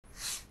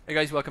Hey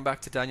guys, welcome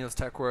back to Daniel's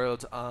Tech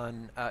World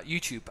on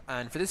YouTube.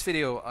 And for this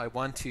video, I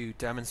want to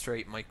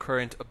demonstrate my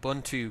current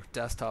Ubuntu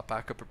desktop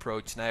backup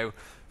approach. Now,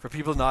 for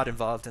people not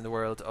involved in the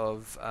world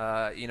of,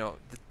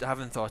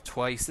 haven't thought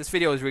twice, this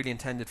video is really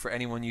intended for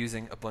anyone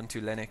using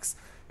Ubuntu Linux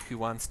who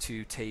wants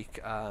to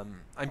take.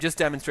 I'm just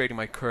demonstrating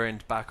my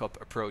current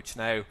backup approach.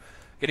 Now,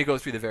 I'm going to go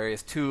through the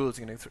various tools,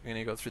 I'm going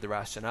to go through the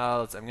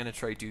rationales. I'm going to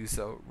try to do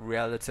so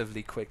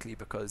relatively quickly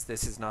because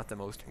this is not the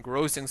most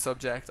engrossing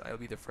subject. I'll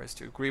be the first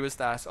to agree with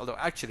that. Although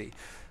actually,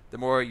 the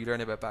more you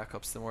learn about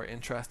backups, the more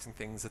interesting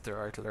things that there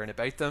are to learn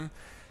about them.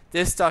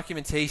 This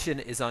documentation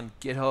is on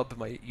GitHub.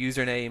 My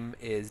username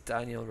is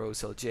Daniel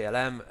Rosehill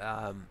JLM.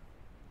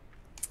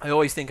 I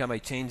always think I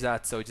might change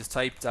that, so just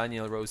type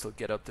Daniel Rosehill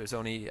GitHub. There's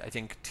only, I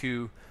think,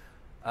 two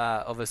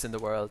of us in the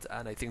world,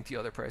 and I think the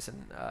other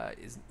person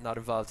is not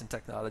involved in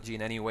technology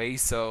in any way.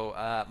 So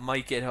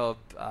my GitHub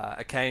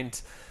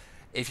account,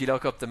 if you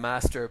look up the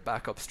master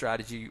backup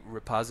strategy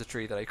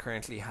repository that I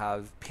currently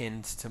have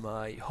pinned to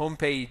my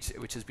homepage,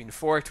 which has been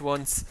forked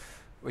once,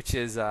 which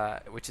is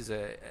a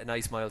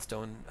nice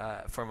milestone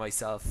for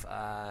myself.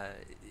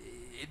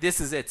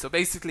 This is it. So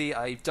basically,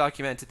 I've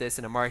documented this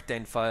in a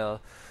markdown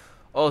file.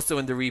 Also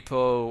in the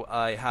repo,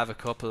 I have a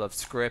couple of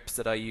scripts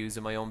that I use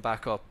in my own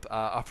backup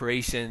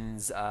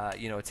operations,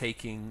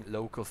 taking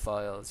local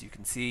files. You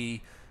can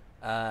see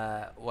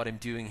what I'm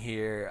doing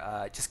here,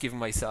 just giving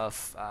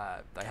myself,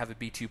 I have a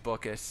B2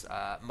 bucket,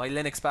 my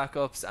Linux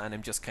backups, and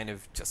I'm just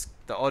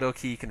the auto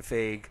key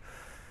config,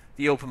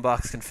 the open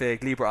box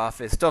config,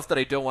 LibreOffice, stuff that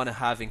I don't want to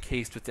have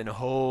encased within a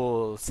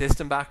whole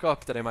system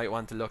backup that I might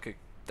want to look at.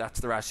 That's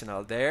the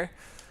rationale there.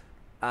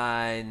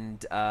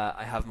 And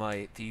I have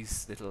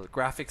these little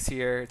graphics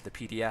here, the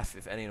PDF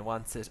if anyone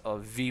wants it,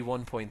 of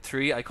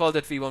V1.3. I called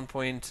it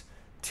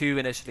V1.2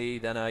 initially,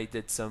 then I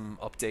did some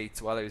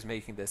updates while I was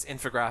making this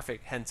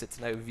infographic, hence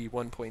it's now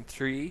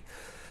V1.3.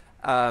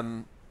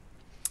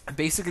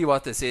 Basically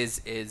what this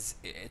is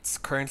it's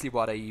currently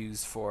what I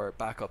use for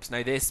backups.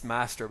 Now this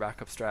master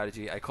backup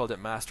strategy, I called it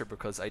master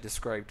because I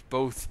described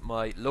both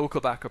my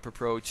local backup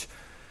approach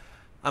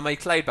and my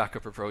cloud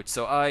backup approach.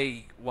 So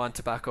I want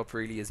to back up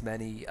really as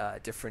many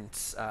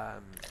different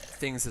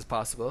things as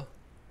possible.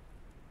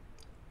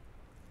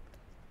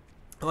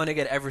 I want to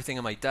get everything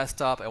on my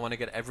desktop. I want to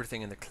get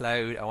everything in the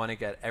cloud. I want to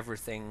get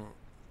everything.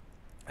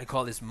 I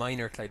call this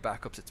minor cloud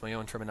backups. It's my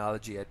own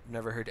terminology. I've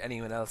never heard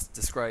anyone else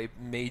describe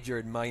major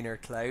and minor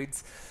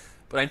clouds.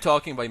 But I'm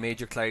talking by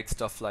major cloud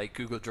stuff like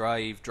Google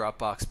Drive,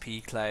 Dropbox,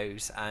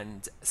 pCloud,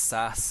 and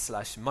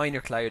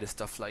SaaS/minor cloud is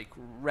stuff like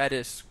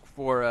Reddit,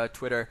 Quora,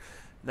 Twitter.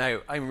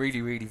 Now, I'm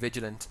really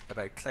vigilant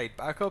about cloud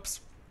backups,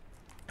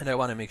 and I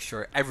want to make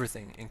sure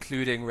everything,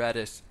 including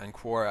Reddit and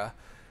Quora,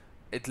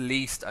 at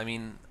least,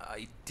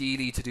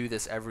 ideally to do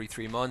this every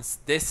 3 months.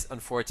 This,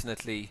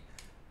 unfortunately,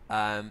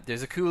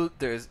 there's a cool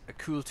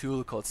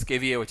tool called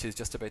Skivia, which is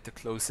just about the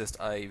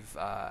closest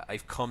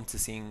I've come to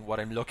seeing what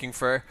I'm looking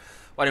for.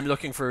 What I'm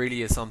looking for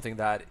really is something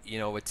that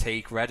would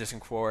take Reddit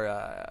and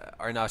Quora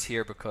are not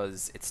here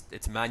because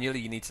it's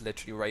manually. You need to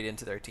literally write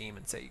into their team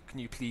and say, can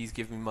you please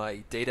give me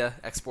my data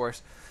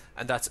export?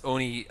 And that's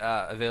only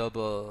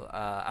available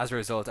as a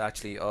result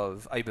actually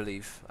of, I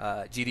believe,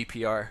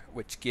 GDPR,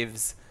 which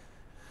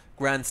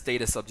grants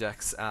data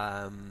subjects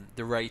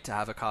the right to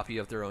have a copy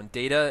of their own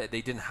data.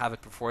 They didn't have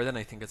it before then.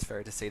 I think it's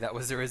fair to say that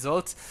was the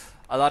result.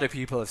 A lot of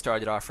people have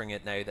started offering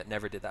it now that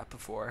never did that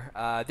before.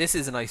 This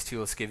is a nice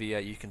tool,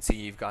 Skivia. You can see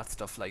you've got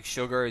stuff like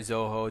Sugar,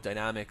 Zoho,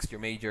 Dynamics, your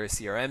major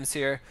CRMs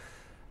here.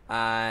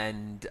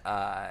 And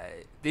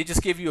they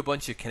just give you a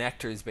bunch of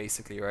connectors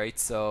basically, right?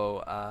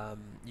 So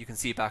you can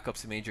see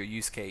backups, a major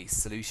use case,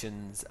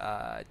 solutions,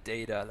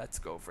 data. Let's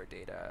go for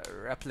data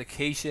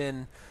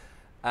replication.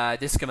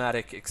 This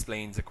schematic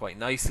explains it quite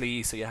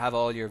nicely. So you have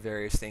all your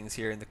various things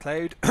here in the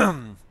cloud,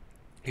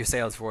 your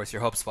Salesforce,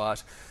 your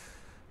HubSpot,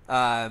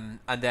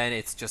 and then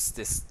it's just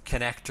this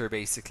connector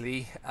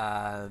basically,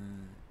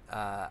 and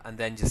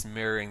then just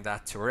mirroring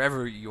that to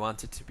wherever you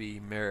want it to be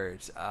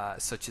mirrored,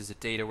 such as a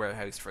data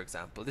warehouse, for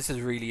example. This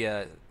is really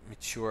a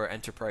mature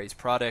enterprise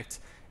product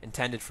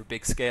intended for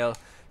big scale.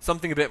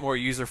 Something a bit more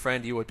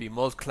user-friendly would be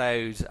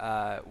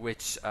multi-cloud,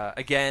 which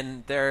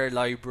again, their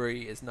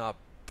library is not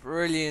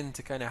brilliant.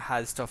 It kind of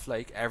has stuff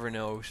like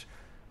Evernote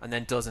and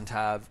then doesn't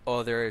have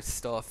other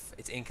stuff.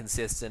 It's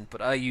inconsistent,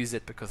 but I use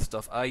it because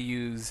stuff I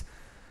use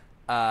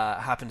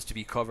happens to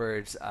be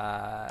covered,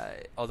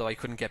 although I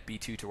couldn't get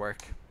B2 to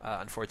work,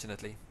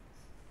 unfortunately.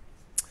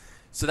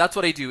 So that's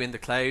what I do in the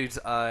cloud.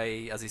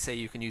 As I say,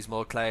 you can use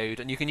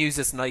multi-cloud, and you can use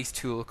this nice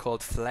tool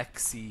called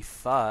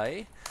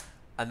Flexify,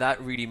 and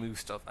that really moves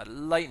stuff at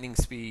lightning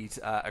speed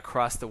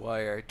across the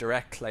wire,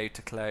 direct cloud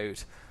to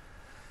cloud.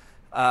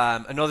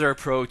 Another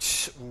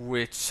approach,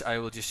 which I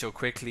will just show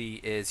quickly,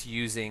 is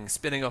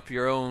spinning up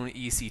your own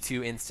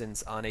EC2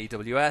 instance on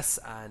AWS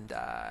and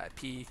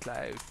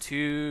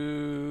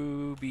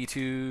pCloud2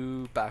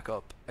 B2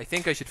 backup. I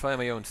think I should find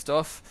my own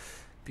stuff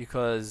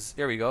because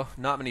there we go.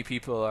 Not many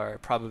people are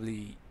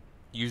probably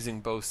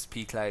using both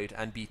pCloud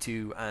and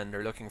B2 and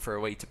are looking for a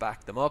way to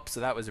back them up. So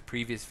that was a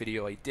previous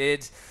video I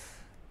did.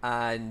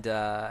 and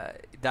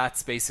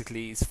that's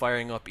basically is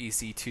firing up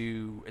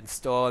EC2,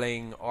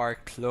 installing our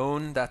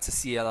clone. That's a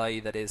CLI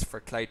that is for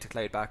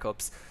cloud-to-cloud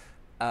backups,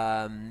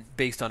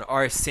 based on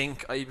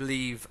rsync, I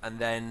believe, and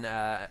then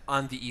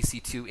on the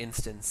EC2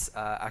 instance,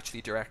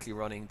 actually directly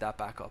running that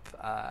backup,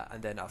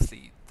 and then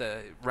obviously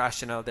the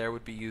rationale there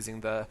would be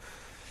using the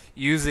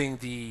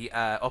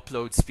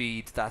upload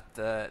speed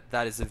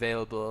that is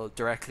available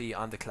directly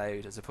on the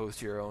cloud as opposed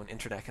to your own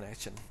internet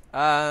connection.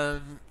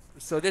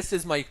 So this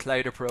is my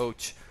cloud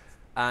approach,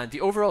 and the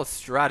overall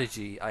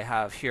strategy I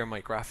have here,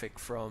 my graphic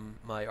from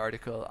my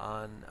article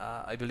on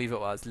I believe it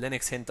was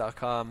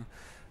linuxhint.com.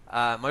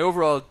 My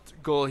overall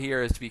goal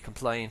here is to be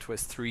compliant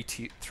with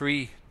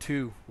 3-2-1.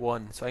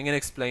 So I'm going to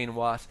explain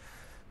what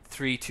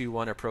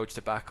 3-2-1 approach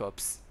to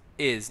backups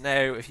is.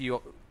 Now, if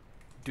you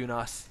do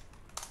not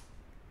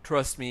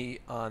trust me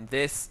on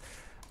this,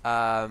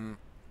 a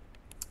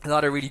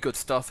lot of really good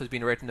stuff has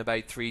been written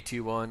about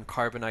 3-2-1.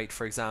 Carbonite,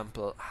 for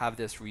example, have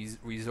this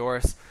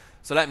resource.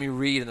 So let me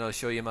read, and I'll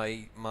show you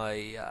my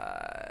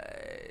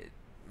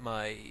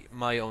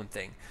own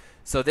thing.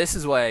 So this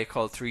is why I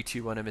call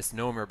 3-2-1 a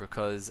misnomer,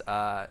 because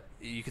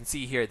you can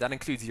see here that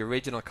includes the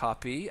original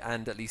copy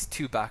and at least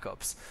 2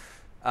 backups.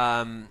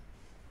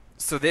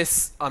 So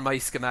this, on my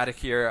schematic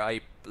here,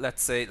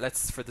 let's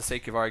for the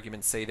sake of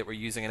argument say that we're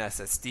using an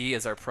SSD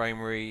as our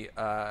primary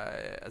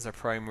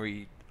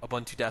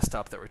Ubuntu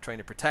desktop that we're trying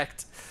to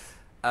protect.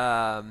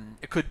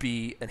 It could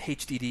be an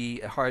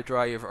HDD, a hard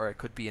drive, or it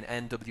could be an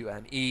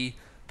NVMe.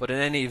 But in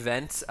any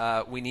event,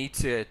 we need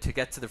to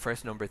get to the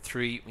first number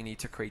 3, we need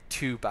to create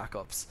 2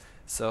 backups.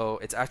 So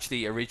it's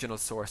actually original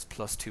source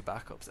plus 2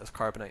 backups, as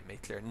Carbonite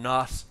made clear,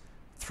 not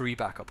 3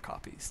 backup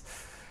copies.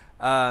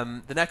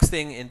 The next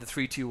thing in the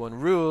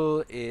 3-2-1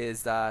 rule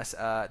is that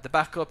the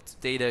backup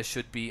data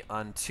should be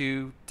on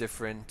 2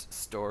 different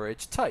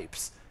storage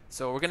types.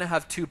 So we're going to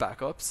have 2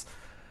 backups,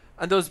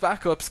 and those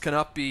backups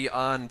cannot be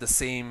on the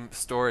same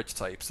storage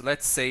type. So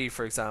let's say,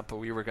 for example,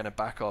 we were going to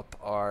back up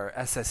our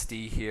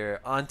SSD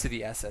here onto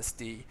the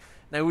SSD.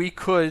 Now we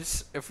could,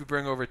 if we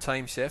bring over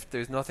Timeshift,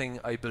 there's nothing,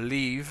 I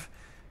believe,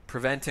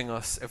 preventing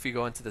us, if we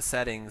go into the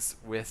settings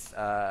with,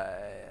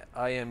 I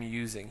am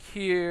using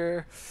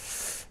here,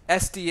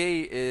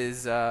 SDA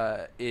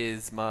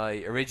is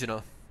my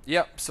original.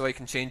 Yep, so I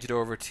can change it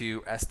over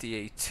to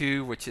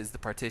SDA2, which is the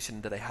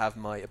partition that I have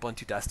my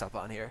Ubuntu desktop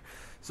on here.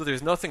 So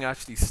there's nothing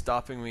actually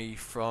stopping me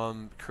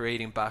from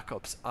creating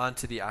backups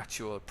onto the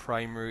actual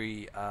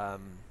primary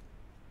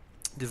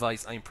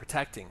device I'm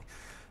protecting.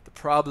 The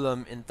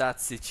problem in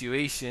that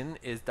situation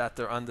is that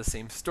they're on the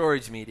same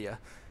storage media.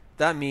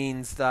 That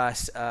means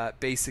that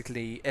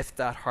basically if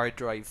that hard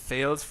drive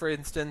fails, for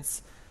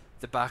instance,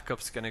 the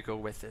backup's going to go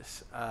with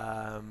it.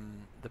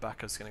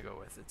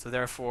 So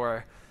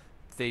therefore,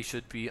 they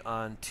should be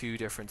on 2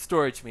 different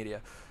storage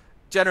media.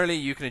 Generally,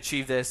 you can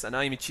achieve this, and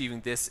I'm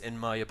achieving this in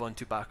my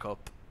Ubuntu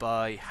backup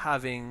by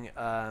having,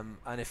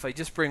 and if I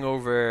just bring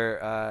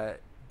over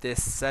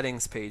this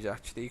settings page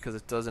actually, because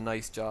it does a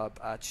nice job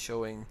at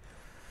showing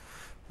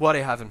what I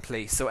have in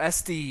place. So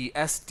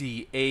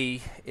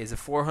SDA is a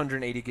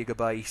 480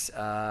 gigabyte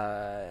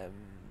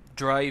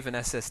drive and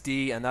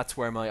SSD, and that's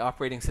where my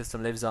operating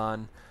system lives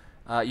on.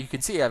 You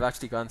can see I've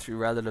actually gone through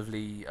a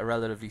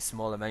relatively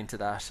small amount of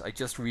that. I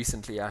just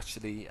recently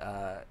actually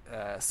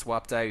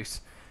swapped out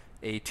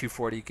a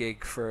 240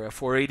 gig for a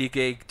 480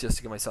 gig just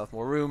to give myself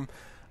more room.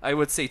 I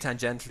would say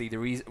tangentially,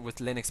 with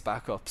Linux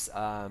backups,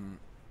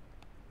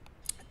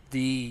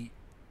 the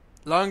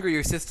longer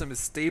your system is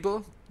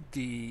stable,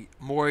 the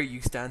more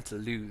you stand to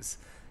lose.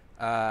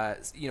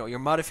 Your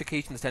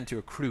modifications tend to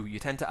accrue. You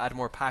tend to add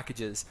more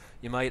packages.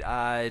 You might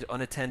add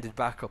unattended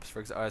backups,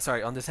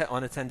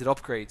 unattended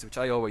upgrades, which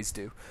I always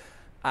do.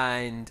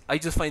 And I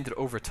just find that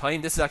over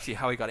time, this is actually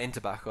how I got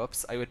into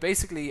backups. I would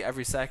basically,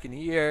 every second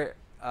year,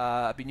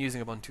 I've been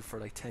using Ubuntu for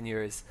like 10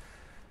 years.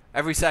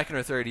 Every second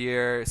or third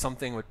year,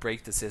 something would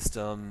break the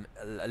system.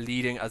 A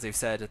leading, as I've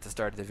said at the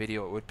start of the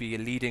video, it would be a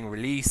leading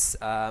release,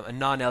 a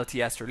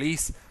non-LTS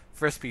release.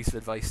 First piece of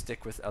advice,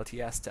 stick with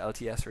LTS to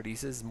LTS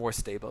releases, more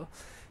stable.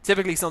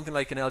 Typically something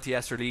like an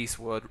LTS release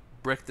would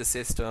brick the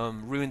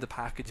system, ruin the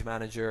package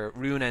manager,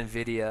 ruin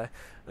NVIDIA,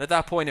 and at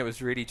that point it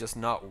was really just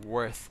not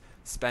worth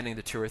spending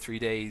the 2 or 3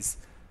 days.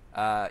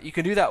 You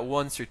can do that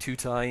once or 2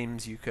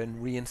 times, you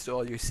can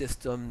reinstall your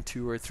system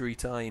 2 or 3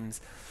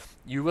 times.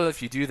 You will,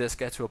 if you do this,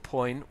 get to a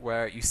point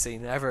where you say,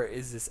 never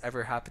is this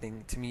ever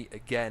happening to me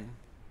again.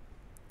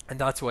 And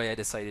that's why I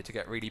decided to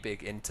get really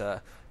big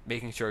into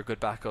making sure good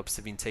backups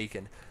have been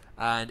taken.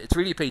 And it's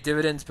really paid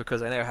dividends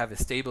because I now have a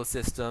stable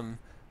system.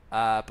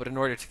 But in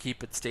order to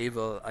keep it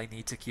stable, I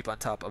need to keep on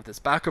top of this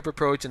backup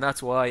approach. And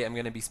that's why I'm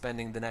going to be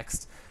spending the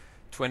next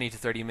 20 to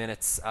 30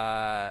 minutes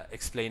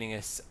explaining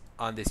it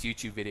on this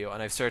YouTube video.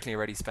 And I've certainly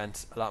already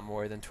spent a lot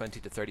more than 20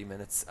 to 30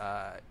 minutes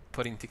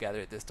putting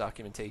together this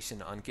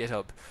documentation on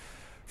GitHub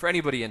for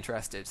anybody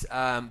interested.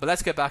 But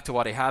let's get back to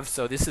what I have.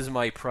 So this is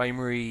my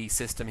primary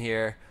system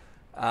here.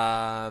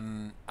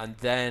 And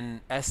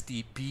then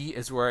SDB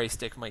is where I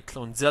stick my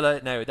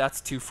Clonezilla. Now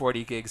that's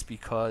 240 gigs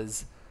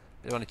because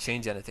I don't want to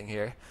change anything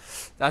here.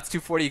 That's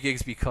 240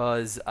 gigs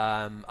because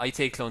I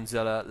take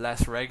Clonezilla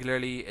less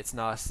regularly. It's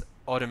not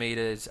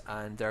automated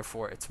and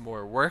therefore it's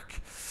more work.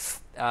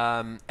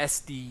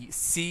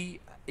 SDC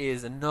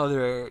is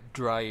another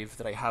drive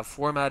that I have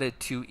formatted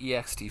to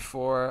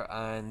ext4,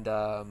 and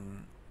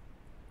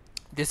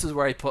this is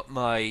where I put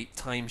my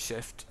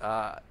Timeshift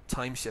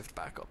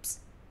backups.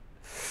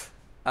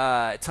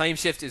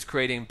 Timeshift is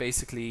creating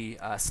basically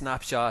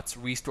snapshots,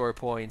 restore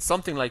points,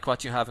 something like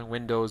what you have in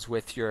Windows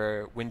with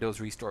your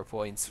Windows restore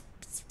points,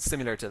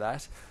 similar to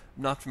that.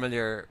 I'm not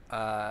familiar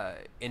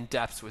in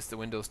depth with the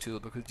Windows tool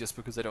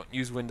because I don't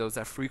use Windows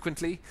that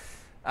frequently,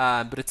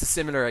 but it's a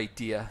similar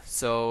idea.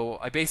 So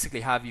I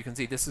basically have, you can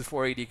see this is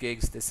 480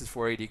 gigs, this is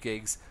 480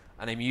 gigs,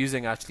 and I'm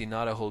using actually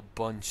not a whole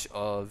bunch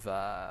of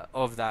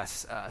that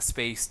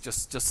space,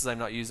 just as I'm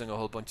not using a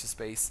whole bunch of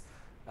space.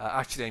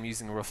 Actually, I'm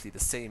using roughly the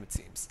same, it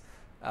seems.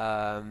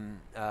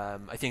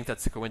 I think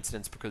that's a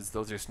coincidence because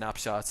those are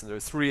snapshots and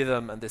there's 3 of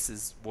them, and this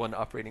is one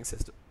operating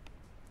system.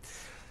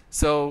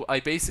 So I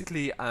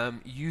basically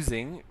am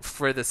using,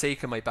 for the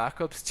sake of my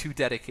backups, 2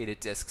 dedicated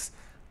disks.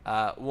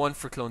 One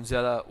for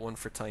Clonezilla, one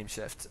for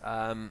Timeshift.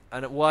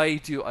 And why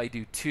do I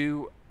do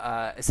 2?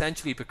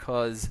 Essentially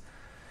because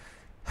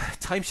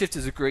Timeshift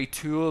is a great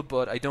tool,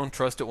 but I don't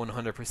trust it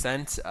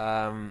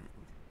 100%.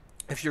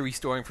 If you're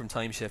restoring from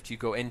Timeshift, you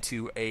go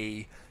into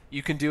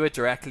you can do it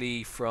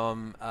directly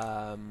from,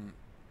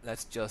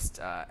 let's just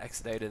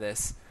exit out of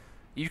this.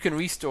 You can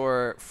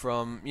restore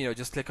from,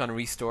 just click on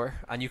restore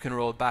and you can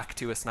roll back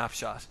to a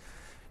snapshot.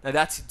 Now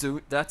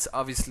that's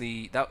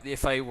obviously,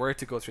 if I were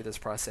to go through this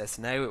process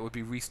now, it would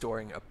be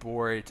restoring a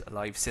board, a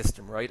live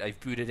system, right?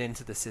 I've booted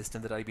into the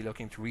system that I'd be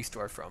looking to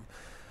restore from.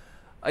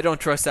 I don't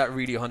trust that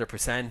really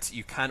 100%.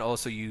 You can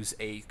also use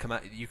a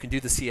command. You can do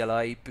the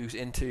CLI, boot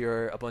into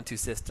your Ubuntu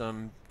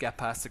system, get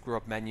past the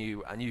grub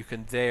menu, and you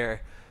can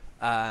there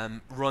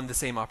run the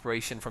same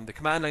operation from the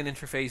command line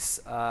interface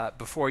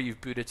before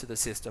you've booted to the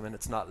system and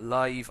it's not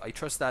live. I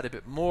trust that a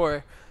bit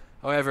more.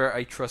 However,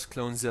 I trust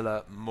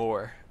Clonezilla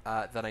more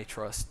than I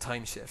trust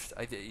Timeshift.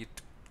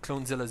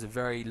 Clonezilla is a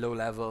very low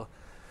level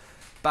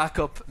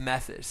backup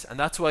method, and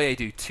that's why I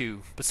do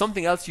 2. But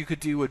something else you could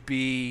do would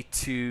be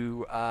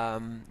to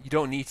you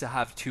don't need to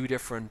have 2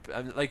 different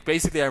like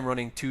basically I'm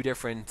running two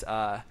different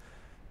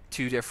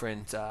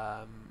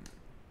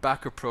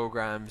backup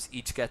programs.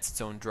 Each gets its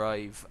own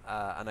drive,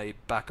 and I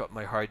back up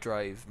my hard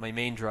drive, my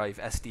main drive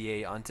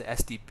SDA, onto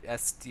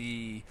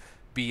SDB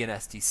and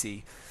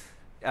SDC.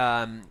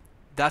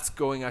 That's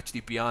going actually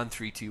beyond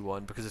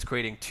 321 because it's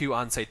creating 2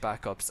 on-site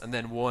backups and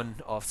then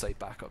 1 off-site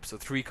backup, so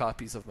 3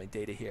 copies of my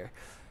data here.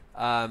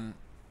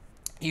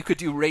 You could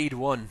do RAID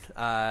 1.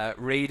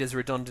 RAID is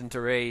redundant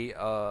array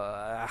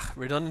of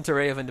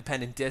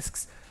independent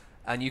disks,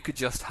 and you could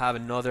just have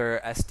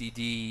another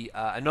SDD,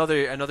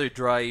 another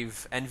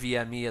drive,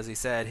 NVMe, as I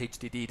said,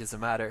 HDD, doesn't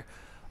matter,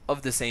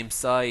 of the same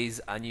size,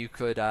 and you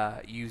could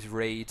use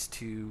RAID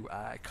to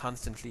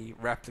constantly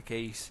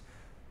replicate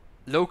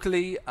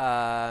locally.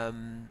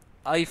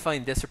 I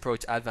find this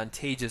approach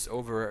advantageous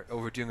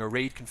over doing a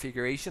RAID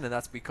configuration, and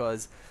that's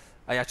because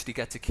I actually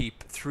get to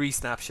keep 3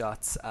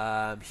 snapshots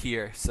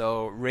here.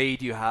 So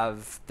RAID, you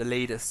have the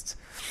latest,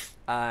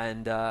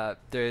 and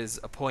there's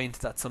a point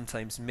that's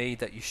sometimes made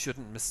that you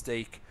shouldn't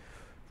mistake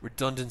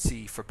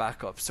redundancy for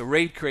backup. So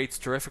RAID creates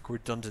terrific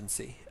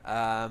redundancy.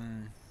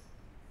 The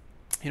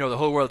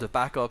whole world of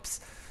backups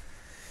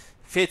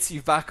fits.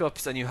 You've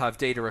backups and you have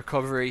data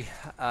recovery.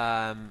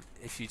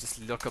 If you just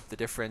look up the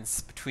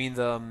difference between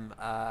them,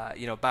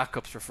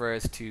 backups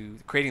refers to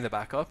creating the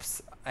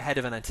backups ahead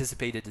of an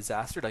anticipated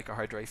disaster, like a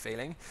hard drive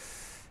failing.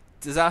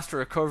 Disaster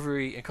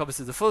recovery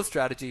encompasses the full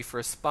strategy for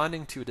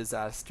responding to a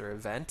disaster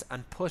event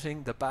and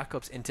putting the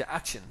backups into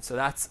action. So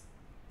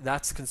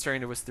that's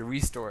concerned with the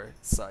restore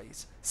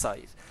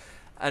side.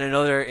 And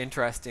another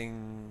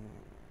interesting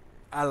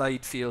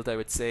allied field, I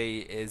would say,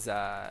 is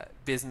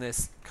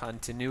business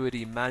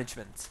continuity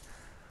management.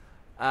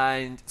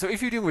 And so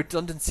if you're doing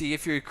redundancy,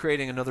 if you're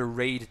creating another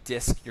RAID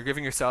disk, you're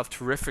giving yourself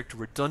terrific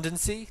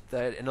redundancy.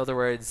 That, in other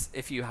words,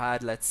 if you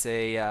had, let's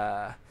say,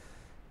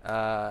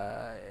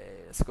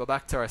 let's go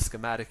back to our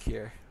schematic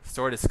here,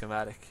 sort of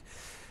schematic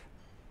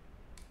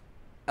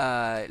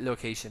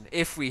location.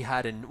 If we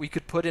had we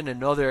could put in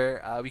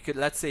another,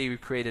 let's say we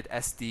created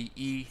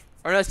SDE,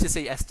 or let's just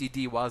say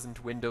SDD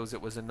wasn't Windows,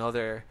 it was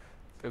another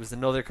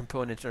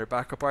component in our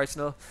backup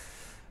arsenal.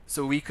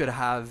 So we could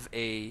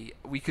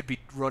be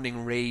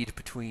running RAID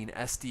between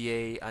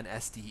SDA and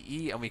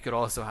SDE, and we could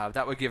also have,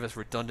 that would give us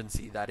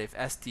redundancy, that if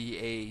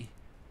SDA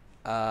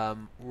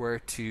were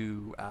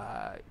to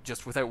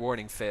just without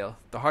warning fail,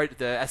 the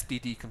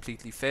SDD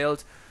completely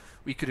failed,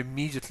 we could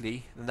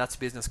immediately, and that's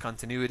business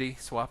continuity,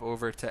 swap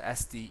over to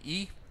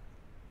SDE.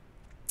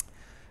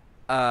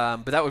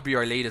 But that would be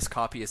our latest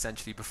copy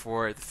essentially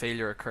before the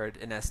failure occurred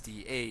in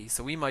SDA.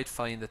 So we might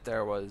find that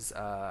there's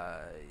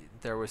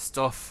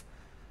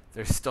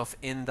stuff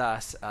in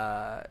that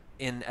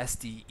in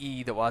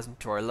SDE that wasn't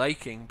to our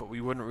liking, but we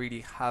wouldn't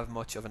really have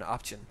much of an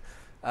option.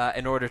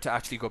 in order to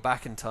actually go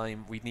back in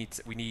time, we need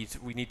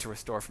to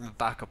restore from a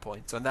backup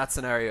point. So in that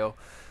scenario,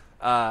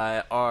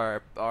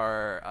 our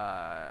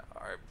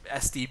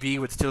SDB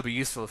would still be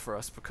useful for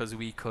us, because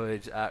we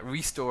could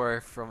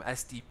restore from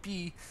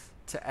SDB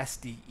to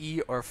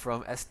SDE or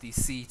from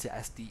SDC to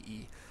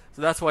SDE.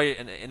 So that's why,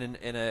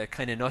 in a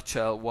kind of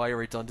nutshell, why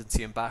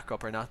redundancy and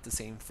backup are not the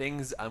same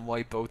things, and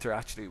why both are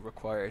actually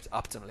required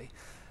optimally.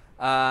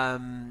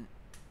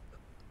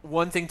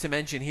 One thing to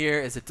mention here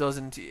is it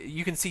doesn't.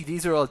 You can see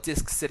these are all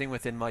disks sitting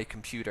within my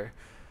computer.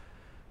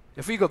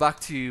 If we go back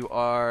to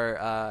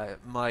our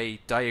my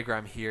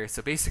diagram here,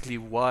 so basically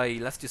why,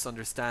 let's just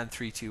understand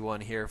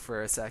 321 here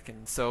for a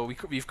second. So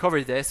we've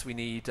covered this. We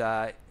need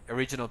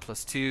original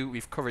plus 2.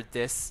 We've covered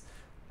this.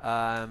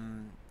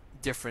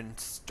 Different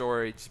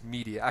storage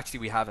media. Actually,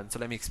 we haven't, so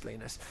let me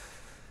explain it.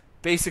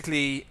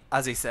 Basically,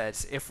 as I said,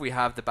 if we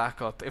have the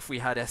backup, if we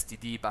had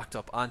SDD backed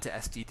up onto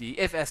SDD,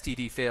 if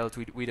SDD failed,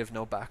 we'd have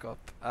no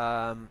backup.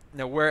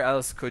 Now, what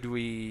else could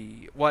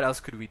we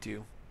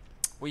do?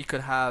 We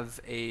could have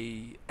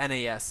a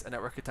NAS, a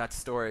network attached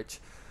storage,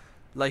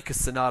 like a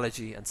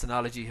Synology, and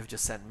Synology have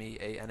just sent me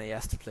a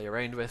NAS to play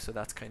around with, so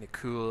that's kind of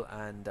cool.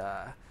 And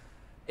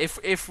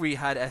if we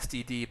had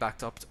SDD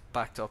backed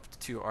up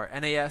to our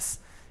NAS,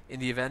 in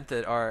the event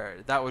that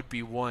that would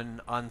be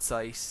one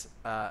on-site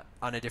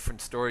on a different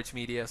storage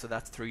media, so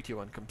that's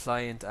 321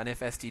 compliant. And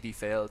if SDD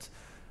failed,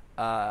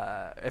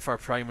 if our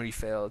primary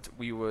failed,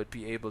 we would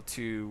be able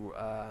to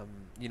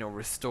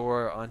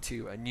restore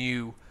onto a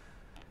new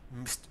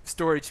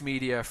storage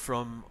media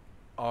from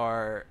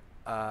our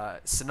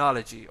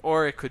Synology,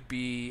 or it could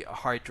be a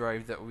hard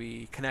drive that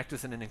we connect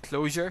with in an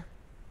enclosure,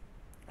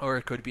 or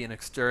it could be an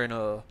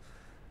external,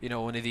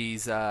 one of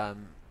these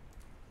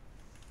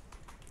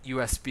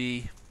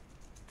USB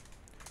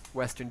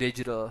Western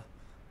Digital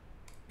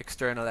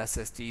external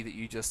SSD that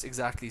you just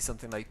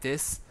something like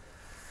this.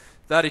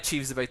 That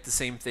achieves about the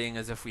same thing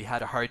as if we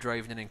had a hard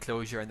drive in an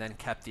enclosure and then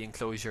kept the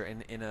enclosure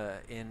in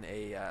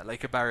a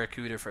like a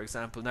Barracuda, for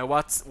example. Now,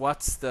 what's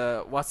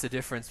the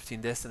difference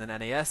between this and an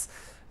NAS?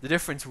 The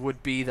difference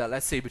would be that,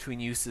 let's say between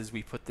uses,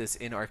 we put this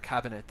in our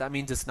cabinet. That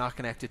means it's not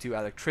connected to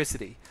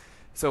electricity.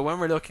 So when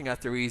we're looking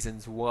at the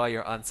reasons why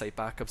your on-site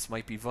backups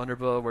might be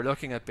vulnerable, we're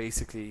looking at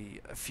basically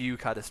a few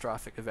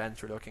catastrophic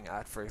events. We're looking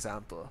at, for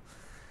example,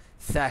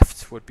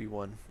 theft would be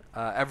one.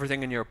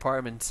 Everything in your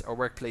apartment or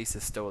workplace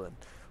is stolen.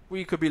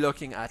 We could be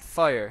looking at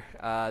fire.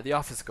 The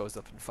office goes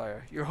up in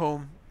fire. Your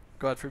home,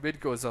 God forbid,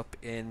 goes up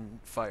in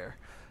fire,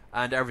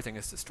 and everything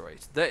is destroyed.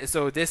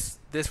 So this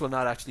will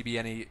not actually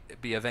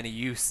be of any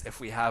use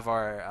if we have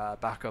our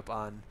backup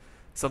on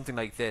something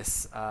like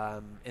this.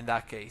 In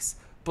that case.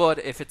 But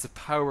if it's a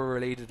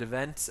power-related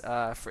event,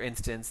 for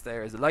instance,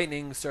 there is a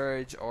lightning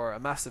surge or a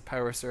massive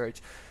power surge,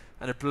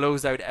 and it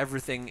blows out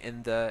everything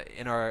in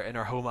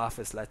our home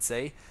office, let's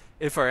say,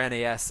 if our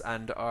NAS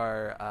and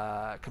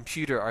our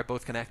computer are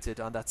both connected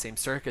on that same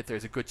circuit,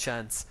 there's a good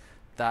chance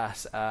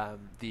that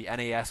the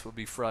NAS will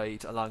be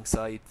fried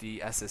alongside the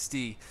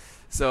SSD.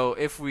 So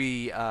if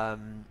we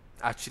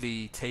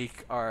actually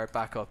take our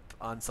backup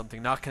on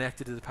something not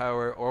connected to the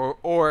power,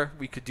 or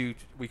we could do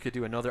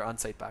another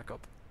on-site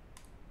backup.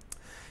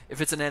 If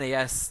it's an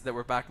NAS that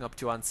we're backing up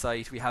to on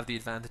site, we have the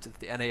advantage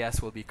that the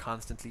NAS will be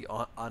constantly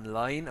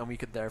online, and we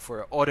could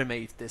therefore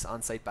automate this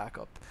on-site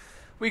backup.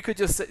 We could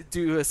just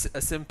do a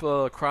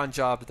simple cron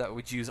job that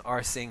would use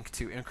rsync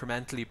to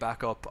incrementally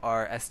back up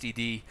our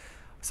SSD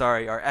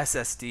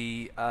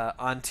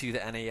onto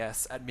the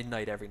NAS at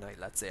midnight every night,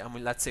 let's say.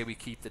 And let's say we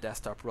keep the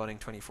desktop running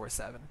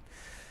 24/7.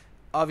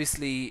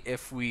 Obviously,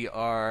 if we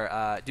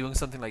are doing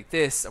something like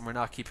this and we're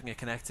not keeping it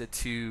connected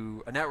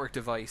to a network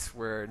device,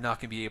 we're not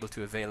going to be able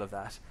to avail of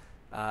that.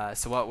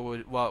 So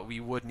what we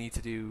would need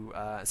to do,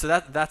 so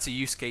that's a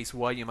use case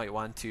why you might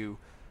want to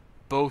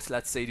both,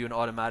 let's say, do an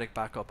automatic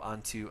backup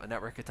onto a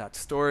network attached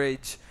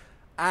storage,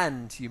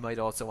 and you might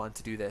also want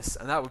to do this.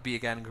 And that would be,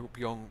 again,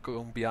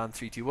 going beyond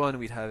 321.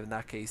 We'd have, in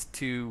that case,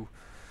 2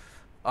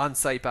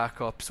 on-site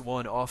backups,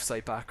 1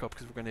 off-site backup,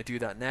 because we're going to do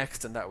that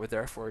next, and that would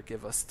therefore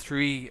give us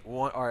 3,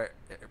 our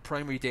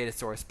primary data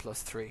source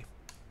plus 3.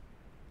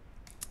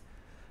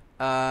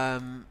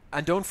 And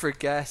don't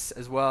forget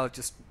as well,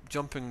 just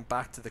jumping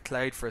back to the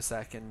cloud for a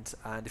second,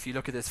 and if you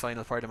look at this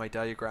final part of my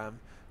diagram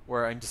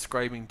where I'm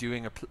describing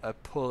doing a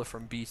pull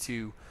from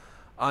B2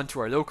 onto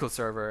our local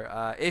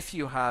server, if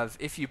you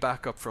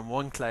back up from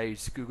one cloud,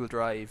 Google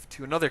Drive,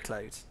 to another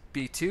cloud,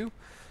 B2,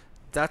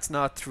 that's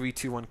not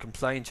 321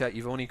 compliant yet.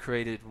 You've only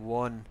created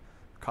 1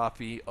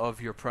 copy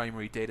of your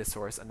primary data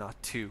source and not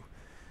 2.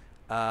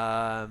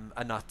 Now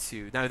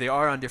they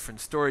are on different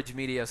storage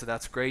media, so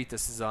that's great.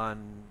 This is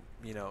on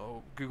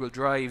Google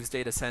Drive's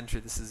data center.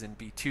 This is in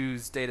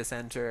B2's data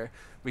center.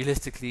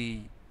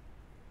 Realistically,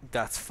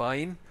 that's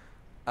fine.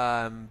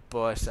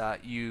 But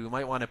you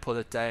might want to pull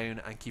it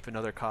down and keep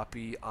another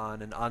copy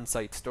on an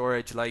on-site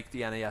storage like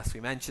the NAS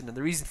we mentioned. And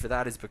the reason for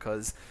that is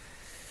because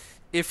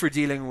if we're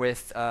dealing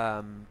with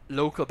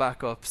local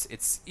backups,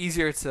 it's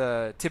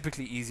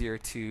typically easier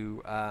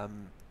to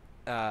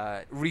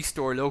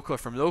restore local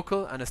from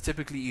local, and it's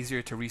typically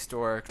easier to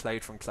restore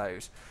cloud from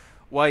cloud.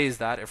 Why is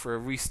that? If we're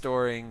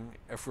restoring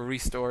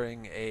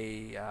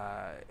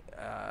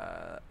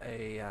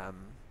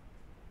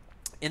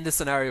in the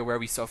scenario where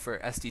we suffer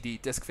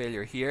SSD disk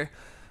failure here,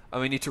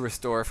 and we need to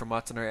restore from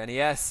what's on our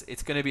NAS,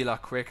 it's going to be a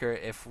lot quicker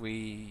if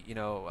we,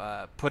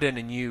 put in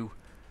a new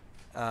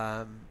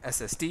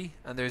SSD.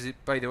 And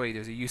by the way,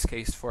 there's a use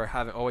case for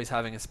always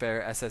having a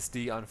spare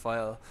SSD on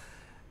file,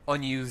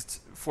 unused,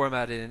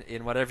 formatted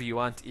in whatever you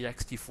want,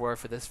 ext4,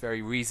 for this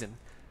very reason,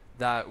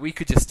 that we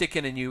could just stick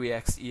in a new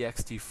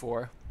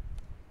ext4.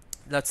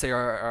 Let's say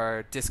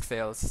our disk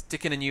fails,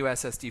 stick in a new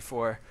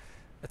SSD4,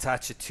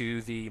 attach it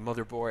to the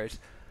motherboard,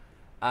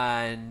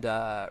 and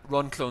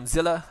run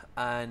Clonezilla,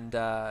 and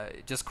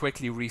just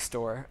quickly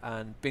restore,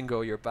 and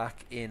bingo, you're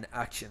back in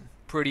action.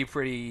 Pretty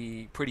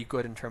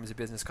good in terms of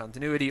business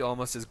continuity,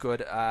 almost as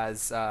good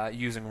as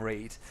using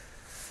RAID.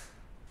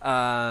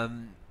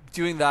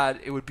 Doing that,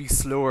 it would be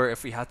slower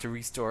if we had to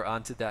restore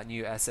onto that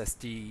new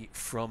SSD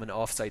from an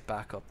offsite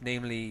backup,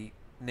 namely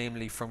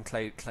from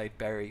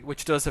Cloudberry,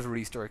 which does have a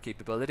restore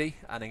capability,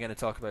 and I'm going to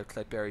talk about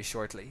Cloudberry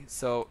shortly.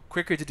 So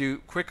quicker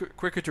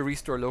to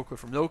restore local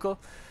from local,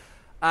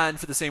 and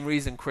for the same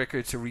reason,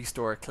 quicker to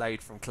restore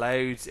cloud from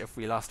cloud. If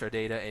we lost our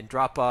data in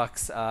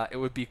Dropbox, it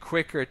would be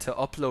quicker to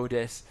upload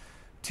it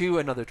to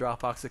another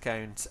Dropbox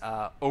account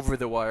over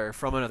the wire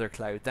from another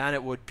cloud than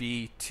it would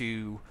be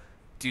to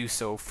do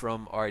so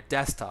from our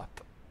desktop,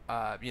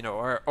 or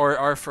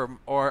from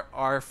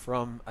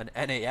an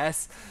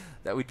NAS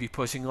that we'd be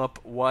pushing up.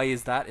 Why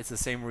is that? It's the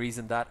same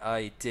reason that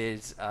I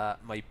did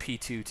my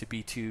P2 to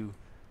B2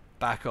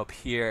 backup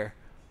here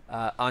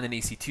on an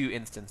EC2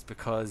 instance,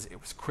 because it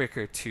was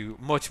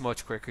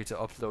much quicker to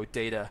upload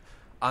data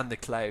on the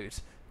cloud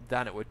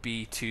than it would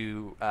be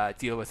to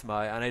deal with and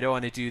I don't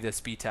want to do the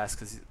speed test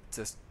because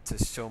just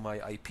to show my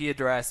IP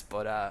address,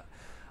 but I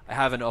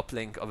have an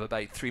uplink of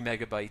about 3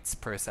 megabits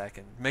per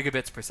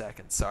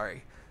second,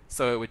 sorry.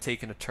 So it would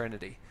take an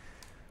eternity.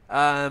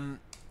 All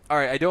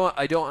right, I don't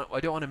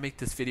want to make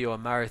this video a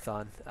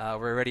marathon.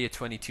 We're already at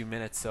 22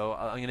 minutes, so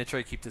I'm going to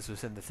try to keep this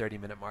within the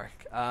 30-minute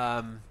mark.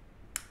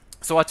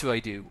 So what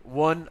do?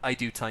 One, I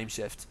do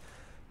Timeshift.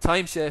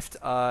 Timeshift,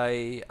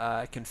 I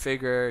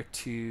configure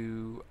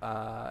to,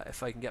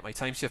 if I can get my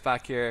Timeshift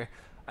back here,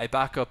 I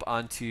back up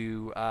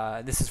onto,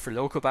 and this is for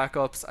local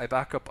backups, I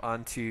back up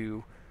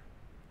onto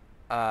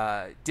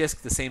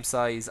disk the same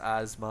size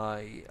as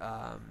my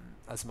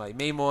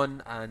main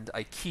one, and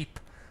I keep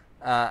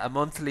a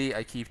monthly,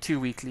 I keep 2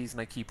 weeklies,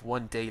 and I keep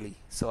 1 daily.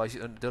 So I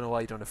don't know why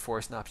I don't have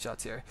 4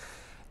 snapshots here.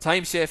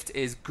 Timeshift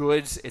is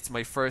good. It's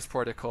my first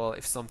protocol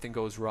if something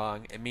goes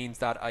wrong. It means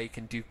that I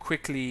can do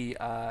quickly,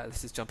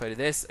 let's just jump out of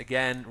this,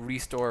 again,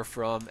 restore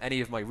from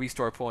any of my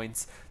restore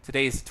points.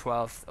 Today is the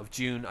 12th of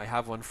June. I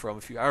have one from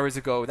a few hours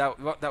ago.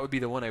 That would be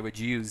the one I would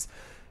use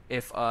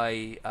if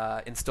I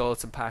installed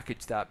some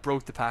package that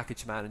broke the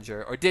package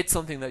manager, or did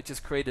something that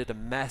just created a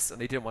mess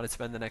and I didn't want to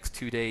spend the next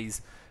 2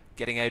 days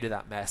getting out of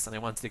that mess and I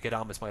wanted to get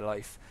on with my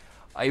life.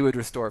 I would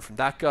restore from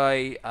that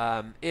guy.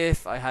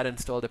 If I had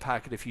installed a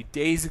packet a few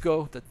days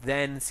ago that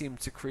then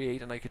seemed to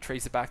create, and I could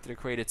trace it back that it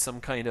created some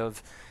kind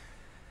of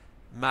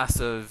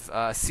massive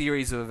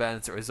series of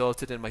events that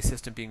resulted in my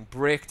system being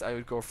bricked, I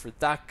would go for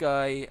that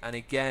guy. And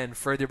again,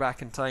 further back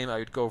in time, I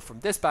would go from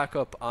this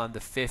backup on the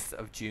 5th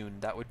of June.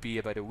 That would be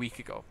about a week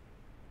ago.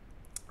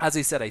 As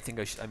I said, I think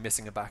I'm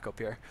missing a backup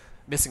here,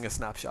 missing a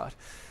snapshot.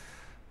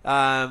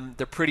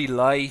 They're pretty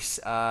light.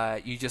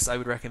 I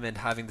would recommend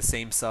having the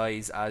same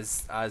size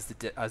as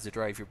the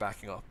drive you're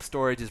backing up.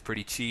 Storage is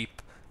pretty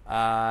cheap.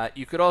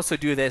 You could also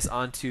do this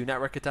onto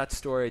network attached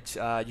storage.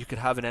 You could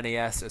have an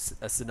NAS,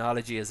 a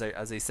Synology,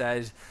 as I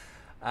said,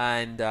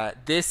 and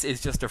this is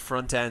just a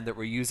front end that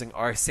we're using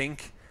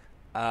rsync.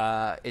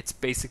 It's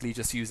basically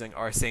just using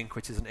rsync,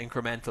 which is an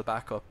incremental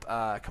backup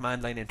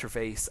command line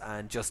interface,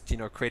 and just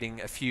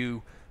creating a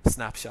few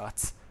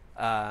snapshots.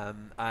 So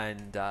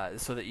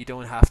that you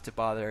don't have to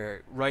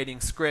bother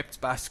writing scripts,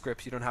 bash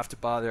scripts. You don't have to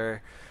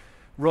bother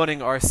running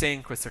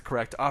rsync with the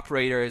correct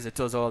operators. It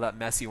does all that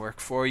messy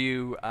work for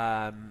you.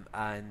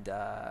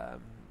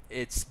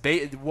 It's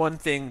one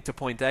thing to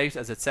point out,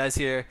 as it says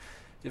here,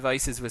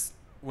 devices with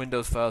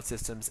Windows file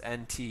systems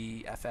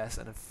NTFS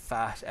and a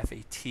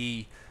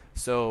FAT.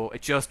 So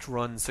it just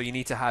runs. So you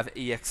need to have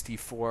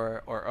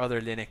ext4 or other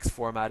Linux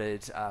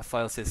formatted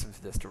file systems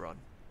for this to run.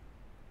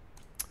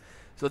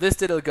 So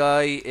this little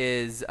guy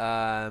is,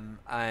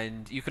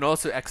 and you can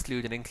also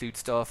exclude and include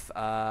stuff.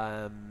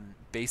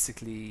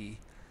 Basically,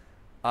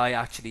 I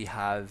actually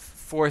have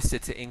forced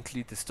it to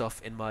include the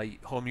stuff in my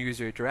home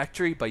user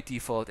directory. By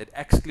default, it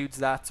excludes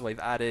that, so I've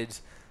added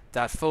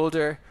that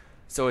folder.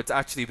 So it's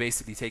actually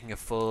basically taking a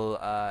full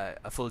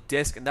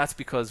disk, and that's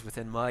because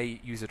within my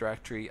user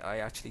directory, I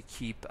actually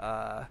keep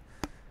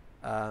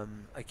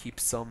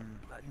some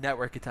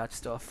network attached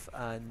stuff,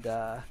 and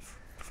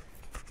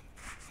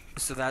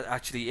so that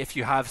actually, if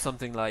you have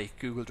something like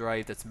Google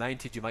Drive that's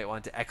mounted, you might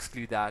want to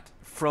exclude that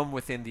from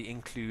within the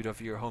include of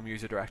your home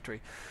user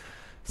directory.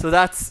 So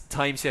that's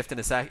Timeshift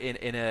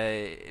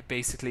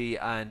basically,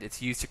 and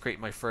it's used to create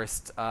my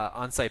first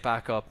on-site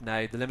backup.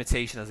 Now the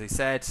limitation, as I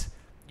said,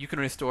 you can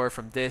restore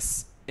from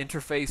this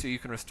interface, or you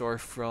can restore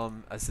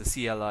from as a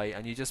CLI,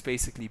 and you just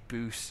basically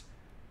boot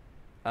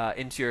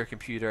into your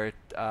computer,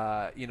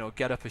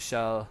 get up a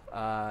shell,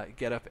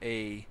 get up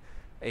a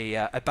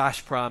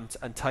bash prompt,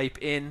 and type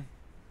in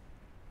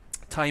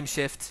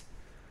Timeshift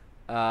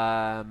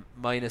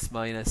minus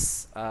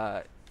minus.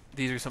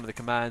 These are some of the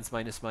commands: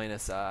 minus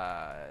minus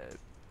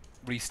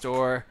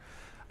restore,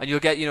 and you'll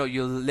get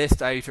you'll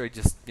list out, or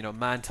just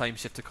man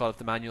Timeshift to call up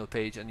the manual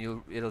page, and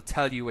it'll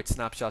tell you which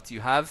snapshots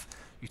you have.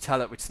 You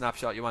tell it which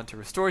snapshot you want to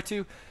restore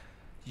to.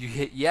 You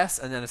hit yes,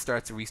 and then it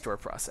starts a restore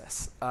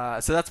process.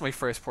 So that's my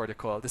first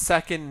protocol. The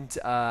second,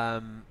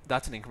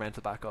 that's an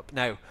incremental backup.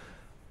 Now,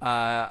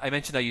 I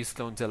mentioned I use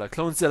Clonezilla.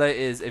 Clonezilla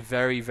is a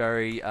very,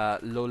 very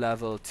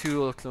low-level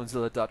tool.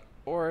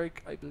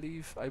 Clonezilla.org, I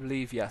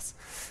believe, yes.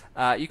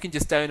 You can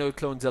just download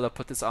Clonezilla,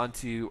 put this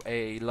onto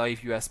a live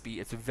USB.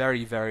 It's a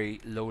very,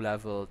 very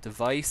low-level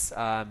device.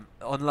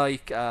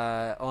 Unlike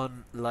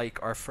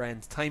our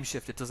friend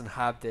Timeshift, it doesn't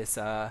have this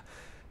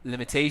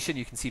limitation.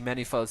 You can see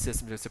many file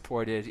systems are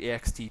supported,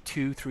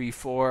 ext2, 3,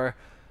 4,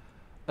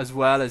 as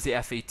well as the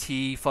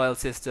FAT file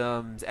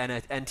systems,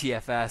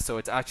 NTFS. So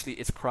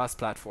it's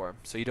cross-platform.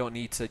 So you don't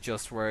need to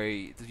just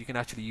worry. You can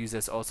actually use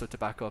this also to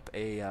back up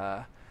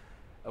a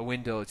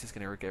window. Just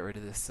going to get rid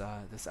of this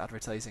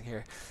advertising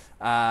here.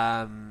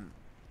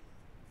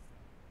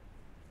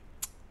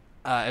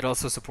 It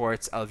also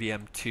supports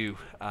LVM2,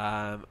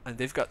 and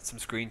they've got some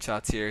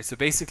screenshots here. So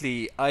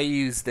basically, I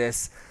use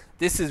this.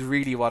 This is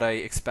really what I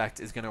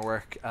expect is going to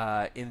work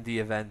in the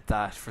event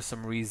that for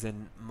some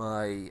reason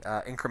my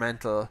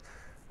incremental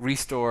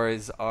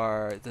restores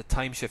or the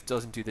Timeshift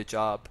doesn't do the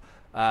job.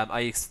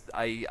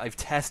 I've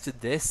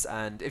tested this,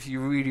 and if you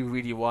really,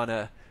 really want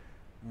to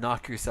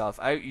knock yourself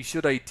out, you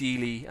should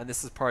ideally, and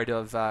this is part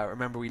of,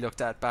 remember we looked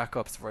at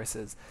backups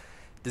versus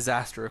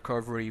disaster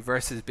recovery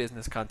versus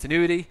business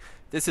continuity.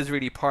 This is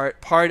really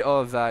part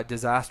of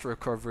disaster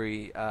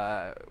recovery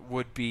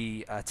would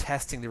be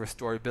testing the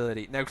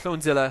restorability. Now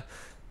Clonezilla,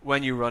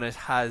 when you run it,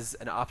 has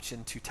an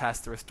option to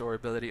test the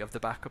restorability of the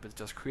backup it's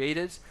just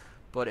created.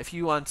 But if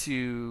you want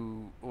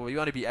to, or you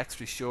want to be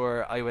extra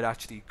sure, I would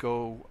actually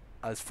go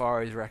as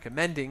far as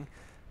recommending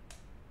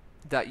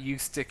that you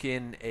stick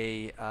in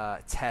a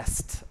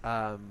test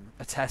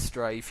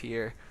drive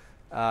here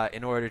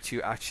in order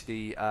to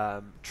actually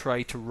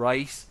try to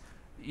write,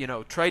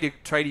 try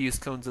to use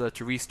Clonezilla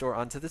to restore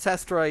onto the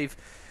test drive,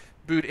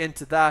 boot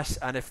into that,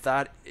 and if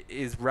that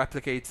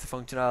replicates the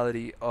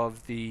functionality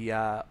of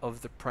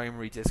the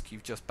primary disk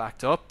you've just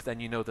backed up, then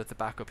you know that the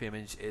backup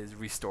image is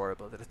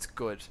restorable, that it's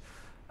good.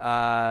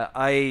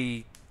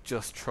 I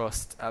just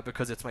trust,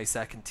 because it's my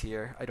second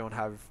tier, I don't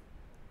have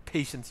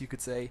patience, you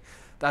could say.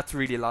 That's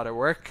really a lot of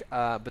work,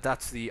 but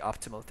that's the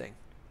optimal thing.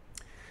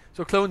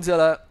 So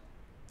Clonezilla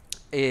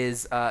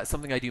is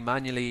something I do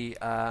manually,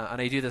 and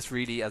I do this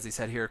really, as I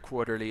said here,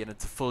 quarterly, and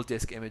it's a full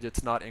disk image.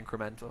 It's not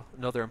incremental.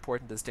 Another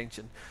important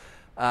distinction.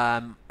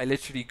 I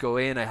literally go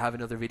in, I have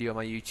another video on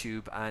my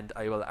YouTube, and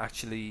I will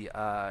actually,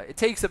 it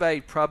takes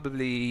about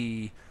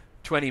probably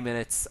 20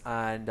 minutes,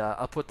 and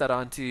I'll put that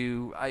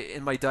onto,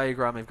 in my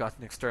diagram I've got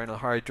an external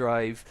hard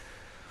drive.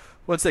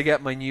 Once I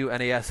get my new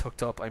NAS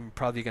hooked up, I'm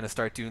probably going to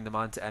start doing them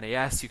onto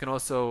NAS. You can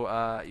also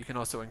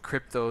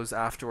encrypt those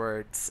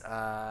afterwards.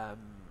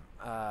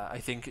 I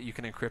think you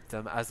can encrypt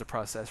them as the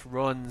process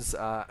runs,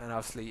 and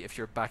obviously if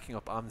you're backing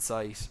up on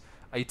site,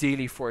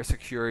 ideally for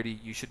security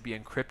you should be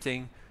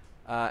encrypting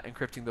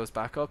those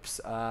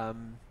backups.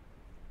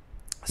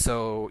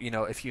 So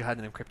if you had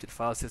an encrypted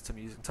file system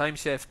using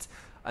Timeshift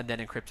and then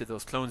encrypted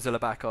those Clonezilla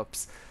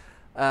backups,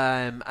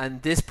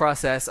 and this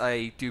process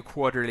I do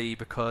quarterly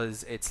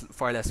because it's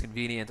far less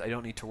convenient. I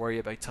don't need to worry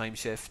about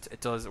Timeshift.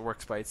 It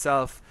works by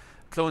itself.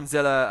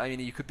 Clonezilla, I mean,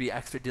 you could be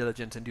extra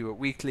diligent and do it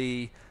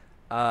weekly.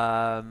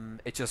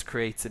 It just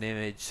creates an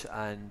image,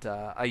 and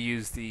I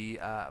use the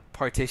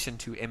partition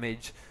to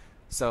image.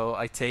 So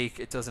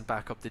it doesn't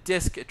back up the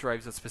disk, it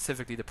drives up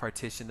specifically the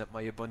partition that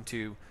my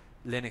Ubuntu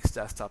Linux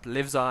desktop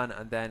lives on,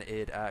 and then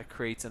it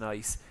creates a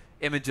nice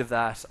image of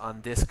that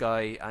on this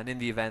guy. And in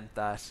the event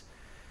that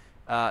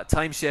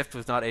Timeshift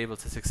was not able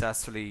to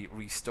successfully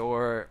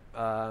restore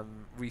a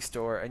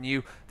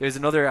new, there's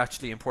another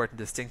actually important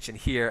distinction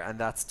here, and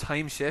that's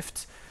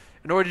Timeshift.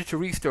 In order to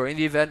restore, in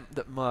the event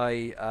that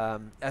my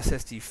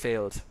SSD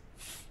failed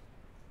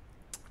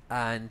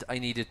and I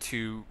needed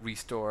to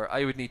restore,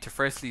 I would need to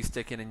firstly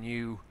stick in a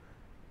new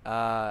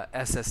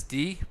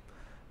SSD.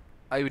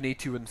 I would need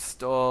to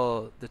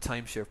install the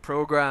Timeshift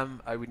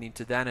program. I would need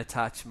to then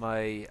attach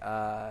my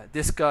I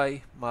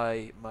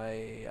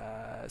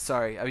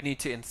would need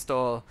to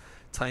install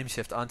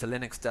Timeshift onto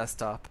Linux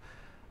desktop,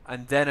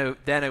 and then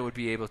I would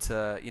be able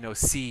to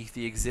see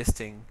the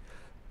existing.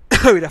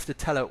 I would have to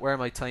tell it where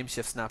my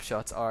Timeshift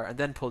snapshots are and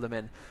then pull them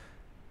in.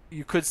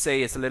 You could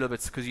say it's a little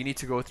bit, because you need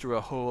to go through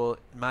a whole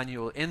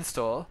manual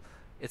install.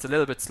 It's a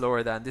little bit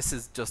slower than this.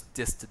 Is just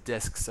disk to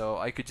disk, so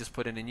I could just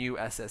put in a new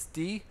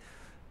SSD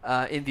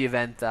in the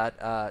event that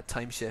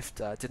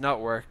Timeshift did not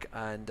work,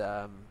 and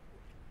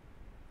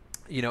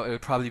you know, it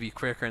would probably be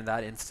quicker in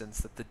that instance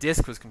that the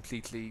disk was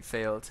completely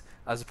failed,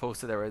 as opposed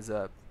to there was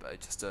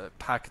just a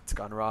packet's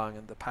gone wrong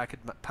and the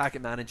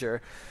packet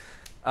manager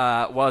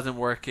wasn't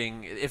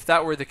working. If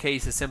that were the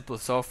case, a simple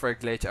software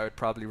glitch, I would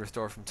probably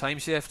restore from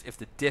Timeshift. If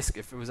the disk,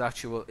 if it was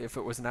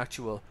an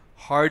actual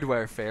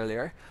hardware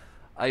failure,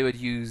 I would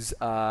use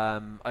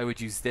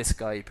this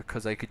guy,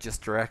 because I could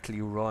just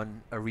directly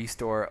run a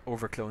restore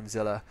over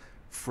Clonezilla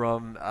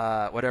from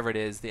whatever it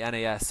is, the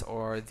NAS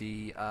or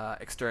the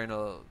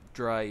external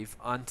drive,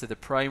 onto the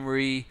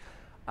primary,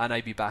 and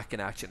I'd be back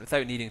in action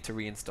without needing to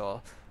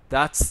reinstall.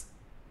 That's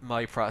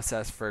my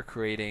process for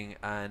creating,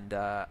 and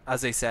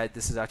as I said,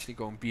 this is actually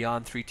going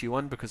beyond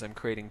 321 because I'm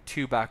creating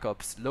 2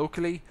 backups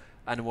locally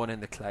and 1 in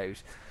the cloud.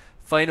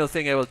 Final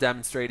thing I will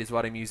demonstrate is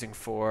what I'm using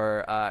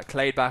for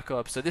cloud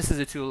backup. So this is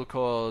a tool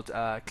called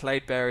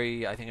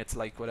Cloudberry. I think it's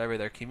like whatever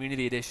their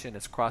community edition.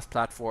 It's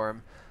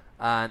cross-platform,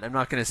 and I'm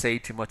not going to say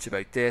too much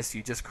about this.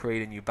 You just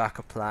create a new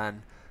backup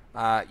plan.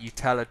 You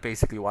tell it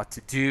basically what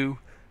to do.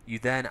 You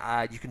then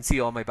add, you can see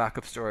all my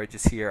backup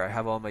storages here. I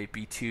have all my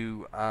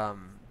B2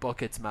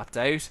 buckets mapped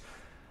out,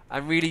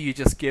 and really you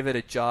just give it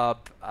a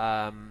job.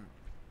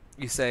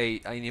 You say,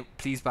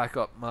 please back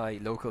up my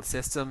local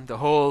system, the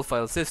whole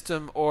file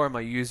system, or my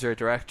user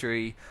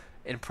directory.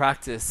 In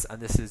practice, and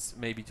this is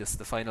maybe just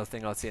the final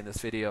thing I'll say in this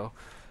video,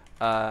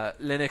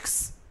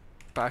 Linux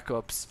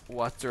backups,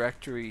 what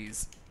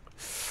directories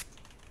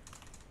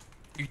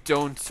you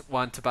don't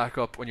want to back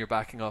up when you're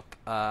backing up.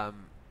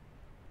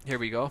 Here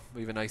we go.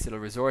 We have a nice little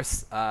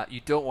resource.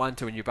 You don't want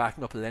to, when you're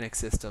backing up a Linux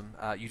system,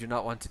 you do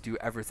not want to do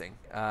everything.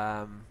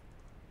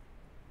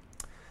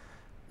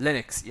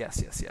 Linux,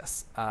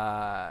 yes.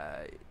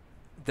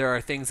 There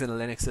are things in a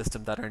Linux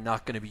system that are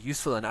not going to be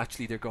useful, and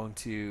actually they're going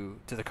to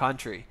the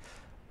contrary.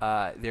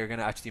 They're going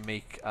to actually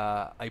make,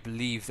 I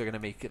believe they're going to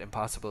make it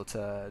impossible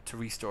to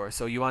restore.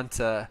 So you want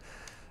to,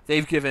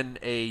 they've given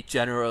a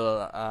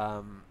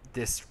general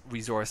this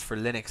resource for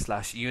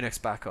Linux/Unix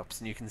backups,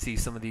 and you can see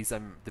some of these.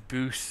 The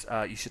boot,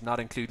 you should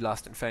not include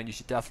lost and found. You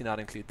should definitely not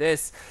include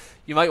this.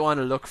 You might want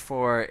to look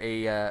for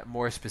a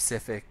more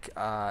specific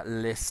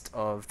list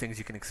of things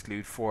you can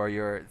exclude for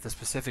the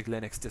specific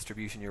Linux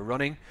distribution you're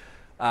running.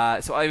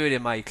 So I would,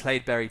 in my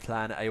Cloudberry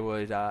plan, I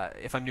would,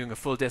 if I'm doing a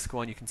full disk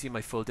one, you can see my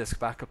full disk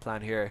backup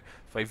plan here.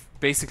 So I've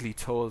basically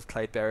told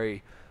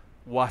Cloudberry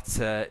what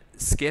to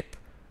skip.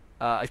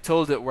 I've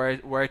told it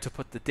where to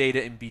put the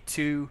data in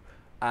B2,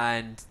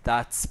 and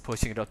that's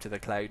pushing it up to the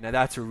cloud. Now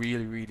that's a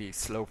really, really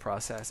slow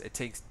process. It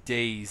takes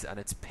days and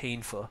it's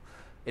painful.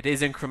 It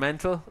is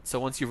incremental, so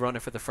once you run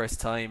it for the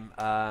first time,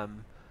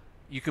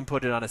 you can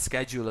put it on a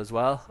schedule as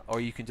well,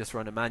 or you can just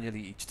run it manually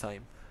each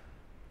time.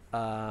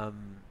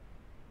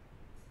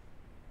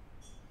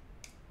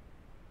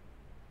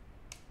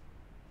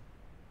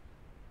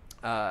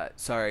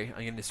 Sorry, I'm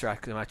getting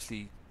distracted.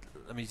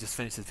 Let me just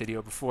finish this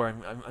video before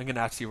I'm going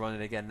to actually run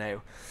it again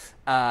now.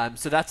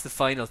 So that's the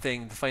final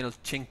thing, the final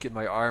chink in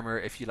my armor,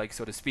 if you like,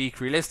 so to speak.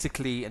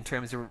 Realistically, in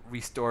terms of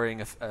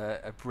restoring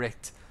a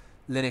bricked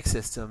Linux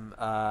system,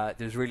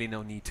 there's really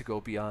no need to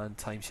go beyond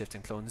Timeshift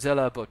and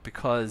Clonezilla, but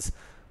because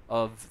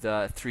of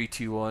the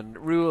 321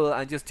 rule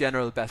and just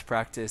general best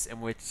practice,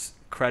 in which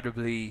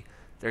credibly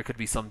there could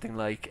be something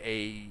like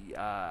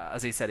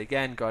as I said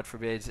again, God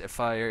forbid, a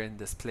fire in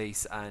this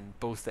place, and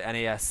both the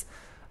NAS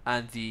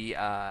and the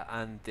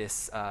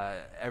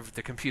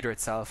computer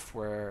itself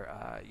were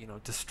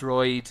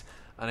destroyed,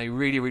 and I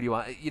really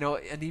want,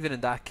 and even in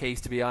that case,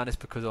 to be honest,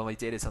 because all my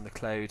data is on the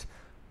cloud,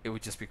 it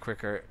would just be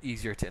quicker,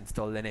 easier to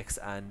install Linux.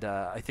 And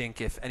I think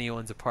if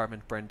anyone's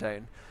apartment burned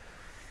down,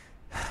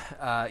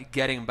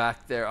 getting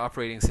back their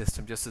operating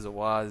system just as it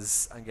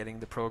was and getting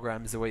the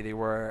programs the way they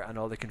were and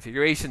all the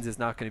configurations is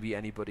not going to be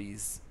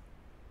anybody's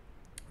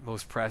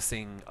most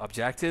pressing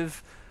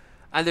objective.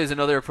 And there's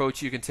another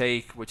approach you can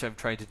take, which I'm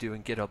trying to do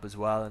in GitHub as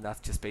well, and that's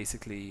just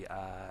basically,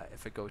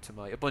 if I go to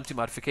my Ubuntu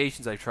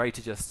modifications, I try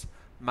to just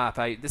map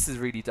out, this is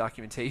really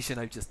documentation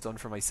I've just done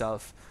for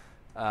myself.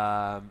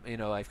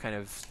 I've kind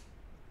of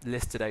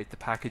listed out the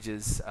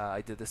packages. I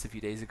did this a few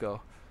days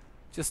ago.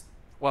 Just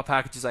what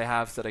packages I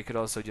have, so that I could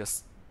also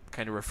just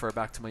kind of refer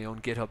back to my own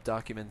GitHub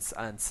documents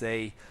and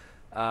say,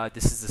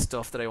 this is the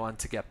stuff that I want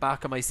to get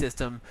back on my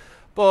system.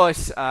 But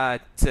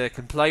to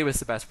comply with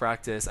the best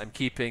practice, I'm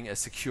keeping a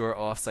secure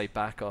offsite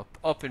backup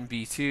up in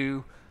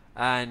B2.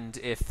 And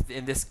if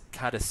in this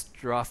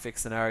catastrophic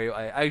scenario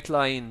I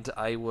outlined,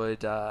 I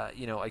would,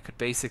 I could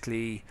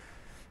basically,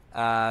 if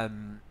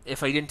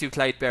I didn't do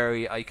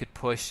Cloudberry, I could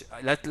push.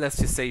 Let's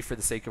just say, for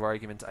the sake of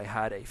argument, I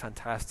had a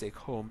fantastic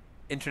home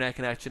internet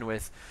connection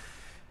with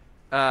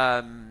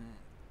 1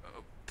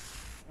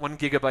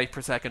 gigabyte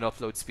per second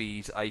upload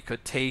speed. I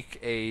could take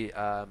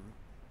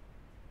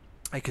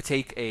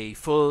a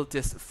full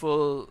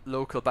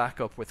local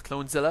backup with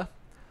Clonezilla.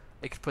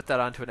 I could put that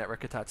onto a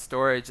network attached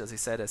storage, as I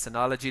said, a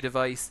Synology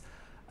device,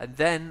 and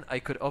then I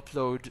could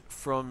upload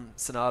from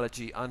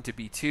Synology onto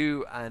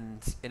B2,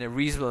 and in a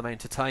reasonable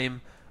amount of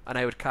time, and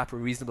I would cap a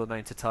reasonable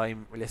amount of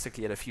time,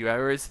 realistically at a few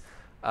hours,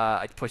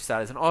 I'd push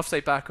that as an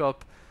offsite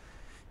backup.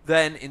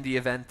 Then, in the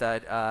event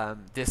that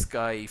this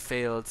guy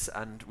failed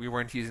and we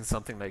weren't using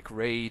something like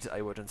RAID,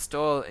 I would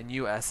install a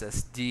new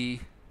SSD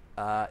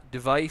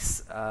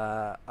device.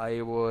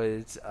 I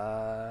would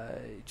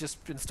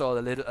just install a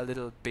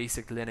little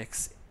basic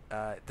Linux,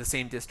 the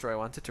same distro I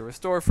wanted to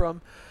restore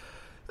from.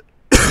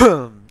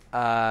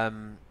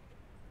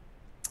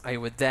 I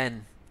would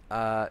then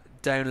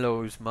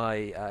download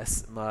my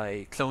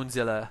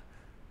Clonezilla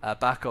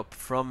backup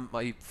from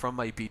my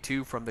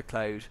B2 from the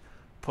cloud,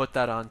 put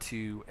that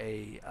onto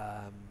a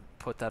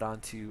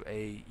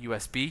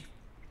USB,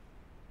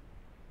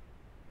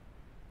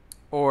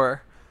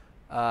 or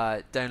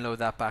download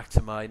that back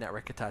to my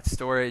network attached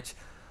storage.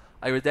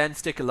 I would then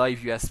stick a live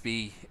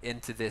USB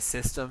into this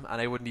system,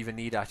 and I wouldn't even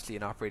need actually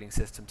an operating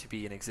system to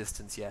be in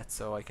existence yet,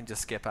 so I can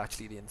just skip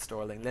actually the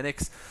installing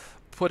Linux,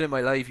 put in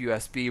my live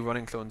USB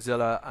running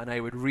Clonezilla, and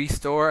I would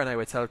restore, and I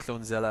would tell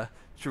Clonezilla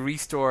to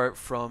restore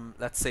from,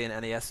 let's say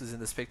an NAS was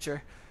in this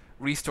picture,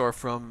 restore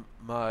from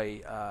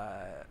my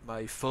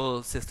my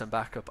full system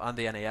backup on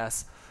the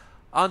NAS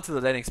onto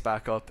the Linux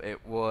backup.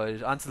 It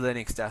would onto the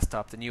Linux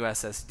desktop, the new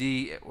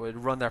SSD. It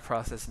would run that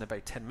process in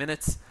about 10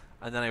 minutes,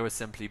 and then I would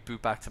simply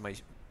boot back to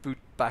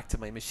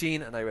my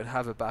machine, and I would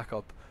have a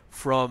backup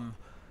from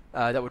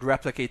that would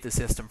replicate the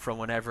system from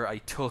whenever I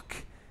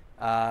took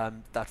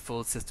that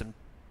full system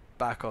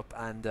backup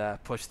and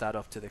push that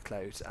up to the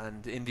cloud.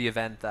 And in the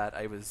event that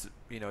I was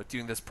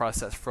doing this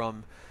process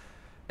from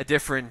a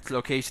different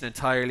location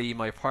entirely,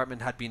 my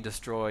apartment had been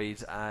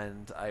destroyed,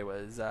 and I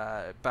was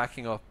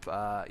backing up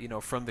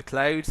from the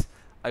cloud,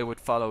 I would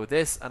follow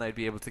this, and I'd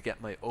be able to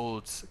get my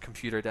old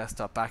computer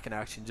desktop back in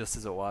action just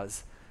as it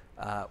was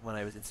when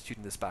I was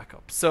instituting this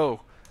backup.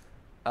 So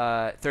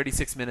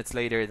 36 minutes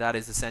later, that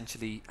is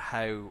essentially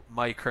how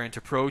my current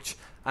approach,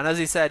 and as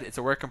I said, it's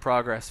a work in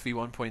progress,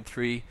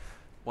 V1.3.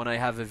 When I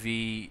have a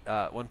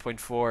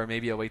V1.4,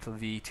 maybe I'll wait till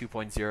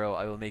V2.0,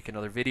 I will make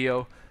another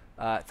video.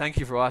 Thank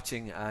you for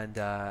watching, and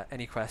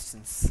any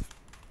questions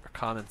or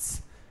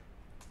comments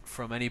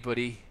from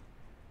anybody,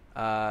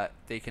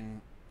 they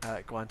can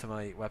go onto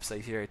my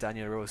website here,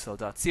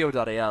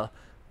 danielrosehill.co.al,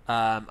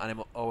 and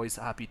I'm always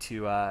happy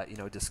to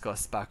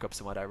discuss backups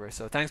and whatever.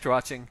 So thanks for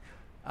watching,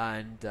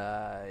 and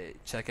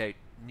check out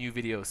new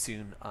videos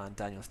soon on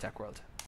Daniel's Tech World.